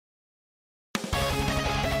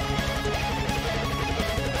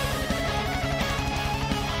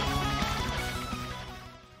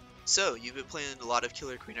So, you've been playing a lot of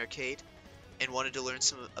Killer Queen Arcade and wanted to learn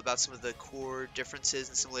about some of the core differences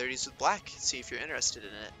and similarities with Black, see if you're interested in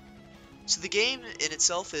it. So the game in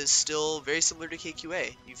itself is still very similar to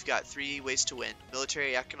KQA. You've got 3 ways to win: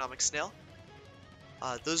 military, economic, snail.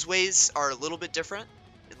 Those ways are a little bit different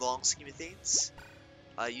in the long scheme of things.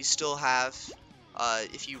 You still have,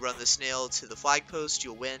 if you run the snail to the flag post,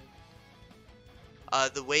 you'll win.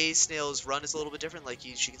 The way snails run is a little bit different. Like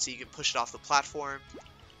you can see, you can push it off the platform.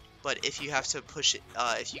 But if you have to push it,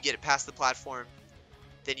 if you get it past the platform,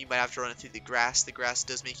 then you might have to run it through the grass. The grass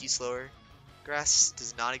does make you slower. Grass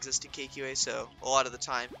does not exist in KQA, so a lot of the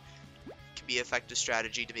time it can be an effective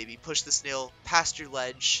strategy to maybe push the snail past your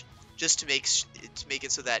ledge, just to make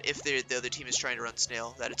it so that if the other team is trying to run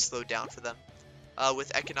snail, that it's slowed down for them.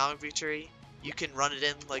 With economic victory, you can run it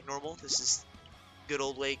in like normal. This is good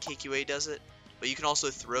old way KQA does it. But you can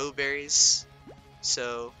also throw berries.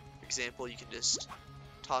 So, for example, you can just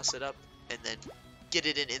toss it up and then get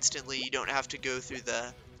it in instantly. You don't have to go through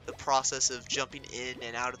the process of jumping in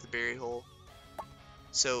and out of the berry hole.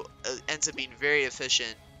 So it ends up being very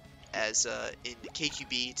efficient as in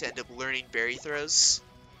KQB to end up learning berry throws.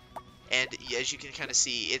 And as you can kind of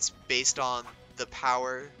see, it's based on the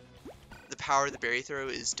power. The power of the berry throw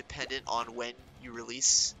is dependent on when you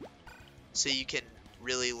release. So you can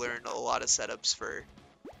really learn a lot of setups for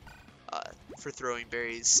throwing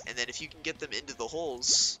berries. And then if you can get them into the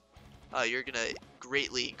holes, you're gonna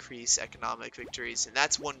greatly increase economic victories, and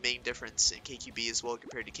that's one main difference in KQB as well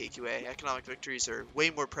compared to KQA. Economic victories are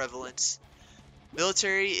way more prevalent.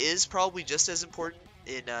 Military is probably just as important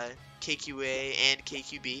in KQA and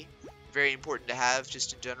KQB. Very important to have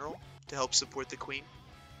just in general to help support the queen.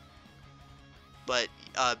 But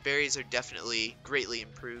berries are definitely greatly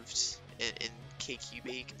improved in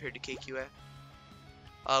KQB compared to KQA.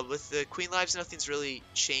 With the queen lives, nothing's really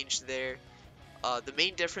changed there. The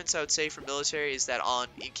main difference I would say for military is that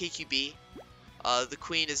in KQB, the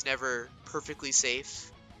queen is never perfectly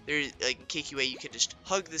safe. Like in KQA, you can just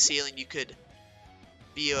hug the ceiling. You could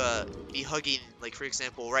be hugging, like for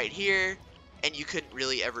example, right here, and you couldn't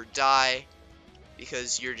really ever die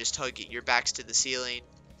because you're just hugging. Your back's to the ceiling,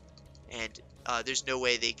 and there's no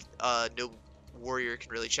way no warrior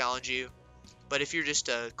can really challenge you. But if you're just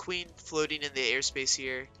a queen floating in the airspace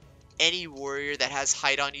here, any warrior that has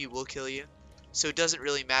height on you will kill you. So it doesn't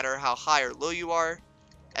really matter how high or low you are,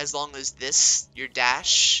 as long as your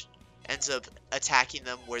dash, ends up attacking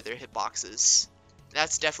them where their hitbox is. And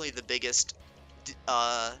that's definitely the biggest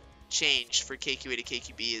change for KQA to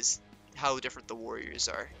KQB is how different the warriors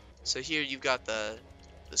are. So here you've got the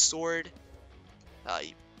sword.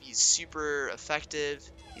 He's super effective.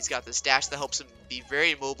 He's got this dash that helps him be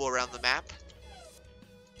very mobile around the map.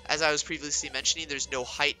 As I was previously mentioning, there's no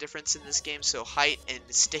height difference in this game, so height and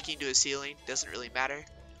sticking to a ceiling doesn't really matter.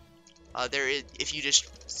 If you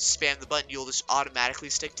just spam the button, you'll just automatically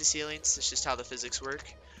stick to ceilings. That's just how the physics work.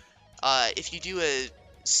 If you do a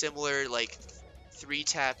similar like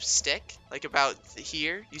 3-tap stick, like about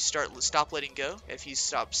here, you stop letting go. If you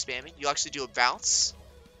stop spamming, you actually do a bounce.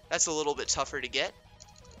 That's a little bit tougher to get,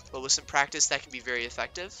 but with some practice, that can be very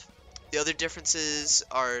effective. The other differences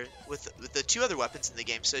are with the 2 other weapons in the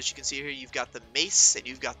game. So as you can see here, you've got the mace and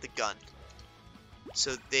you've got the gun.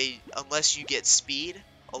 So unless you get speed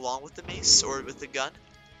along with the mace or with the gun,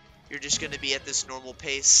 you're just going to be at this normal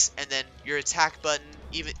pace. And then your attack button,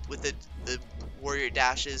 even with the warrior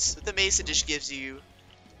dashes, with the mace it just gives you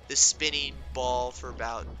the spinning ball for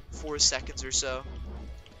about 4 seconds or so.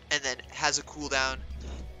 And then has a cooldown.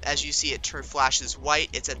 As you see, it flashes white.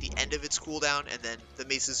 It's at the end of its cooldown, and then the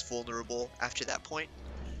mace is vulnerable after that point.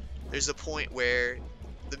 There's a point where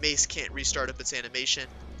the mace can't restart up its animation.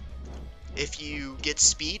 If you get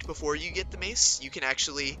speed before you get the mace, you can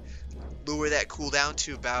actually lower that cooldown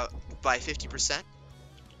to by 50%.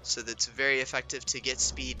 So that's very effective to get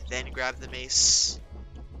speed, then grab the mace.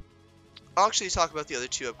 I'll actually talk about the other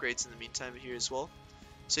 2 upgrades in the meantime here as well.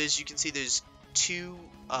 So as you can see, there's 2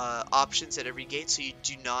 options at every gate, so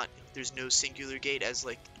there's no singular gate as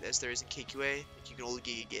there is in KQA. You can only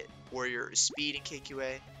get warrior or speed in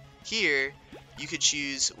KQA. Here you could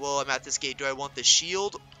choose, well, I'm at this gate, do I want the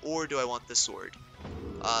shield or do I want the sword?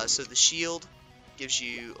 So the shield gives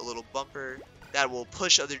you a little bumper that will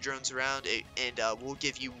push other drones around and will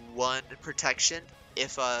give you 1 protection.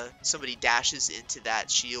 If somebody dashes into that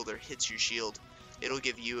shield or hits your shield, it'll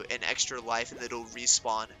give you an extra life and it'll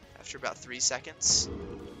respawn after about 3 seconds.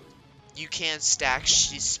 You can stack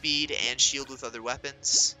speed and shield with other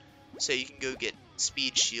weapons. So you can go get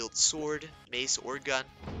speed, shield, sword, mace, or gun.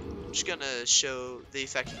 I'm just gonna show the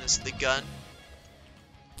effectiveness of the gun.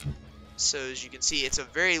 So as you can see, it's a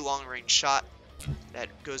very long range shot.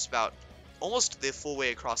 that goes about almost the full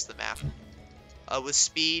way across the map. With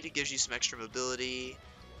speed, it gives you some extra mobility,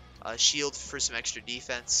 shield for some extra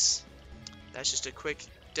defense. That's just a quick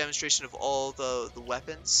demonstration of all the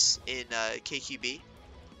weapons in KQB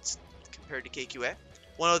compared to KQA.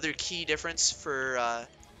 One other key difference for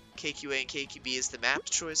KQA and KQB is the map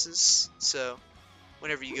choices. So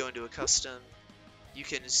whenever you go into a custom, you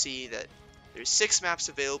can see that there's 6 maps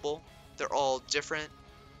available. They're all different.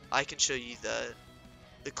 I can show you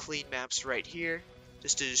the clean maps right here,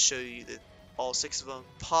 just to show you all 6 of them.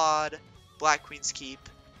 Pod, Black Queen's Keep,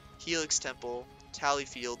 Helix Temple, Tally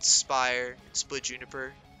Field, Spire, and Split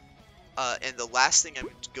Juniper. And the last thing I'm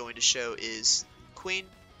going to show is Queen.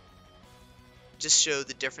 Just show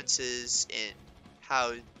the differences in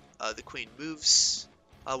how the Queen moves.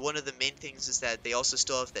 One of the main things is that they also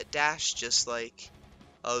still have that dash, just like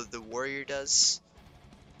the Warrior does.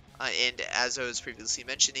 And as I was previously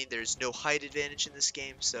mentioning, there's no height advantage in this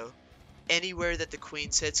game, so anywhere that the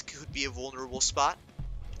Queen sits could be a vulnerable spot.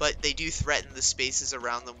 But they do threaten the spaces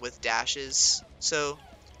around them with dashes, so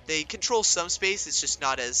they control some space. It's just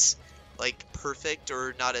not as like perfect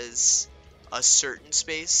or not as a certain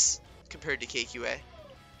space compared to KQA.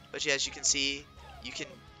 But yeah, as you can see, you can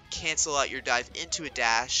cancel out your dive into a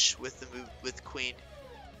dash with the Queen,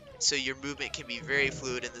 so your movement can be very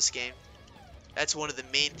fluid in this game. That's one of the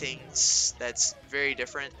main things that's very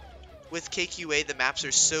different. With KQA, the maps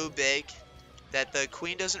are so big that the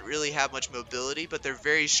Queen doesn't really have much mobility, but they're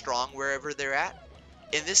very strong wherever they're at.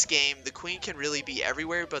 In this game, the Queen can really be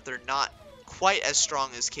everywhere, but they're not quite as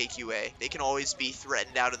strong as KQA. They can always be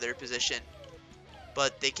threatened out of their position,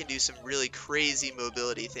 but they can do some really crazy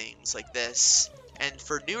mobility things like this. And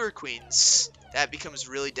for newer Queens, that becomes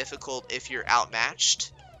really difficult if you're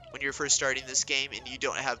outmatched when you're first starting this game and you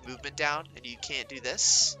don't have movement down and you can't do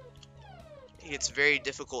this. It's very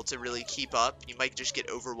difficult to really keep up. You might just get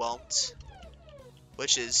overwhelmed,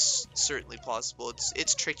 which is certainly plausible.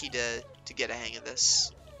 It's tricky to get a hang of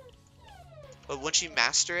this. But once you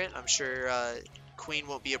master it, I'm sure Queen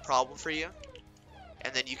won't be a problem for you.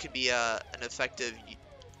 And then you can be an effective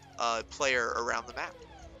player around the map.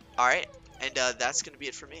 Alright, and that's going to be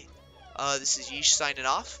it for me. This is Yeesh signing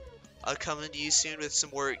off. Coming to you soon with some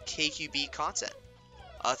more KQB content.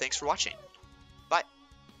 Thanks for watching.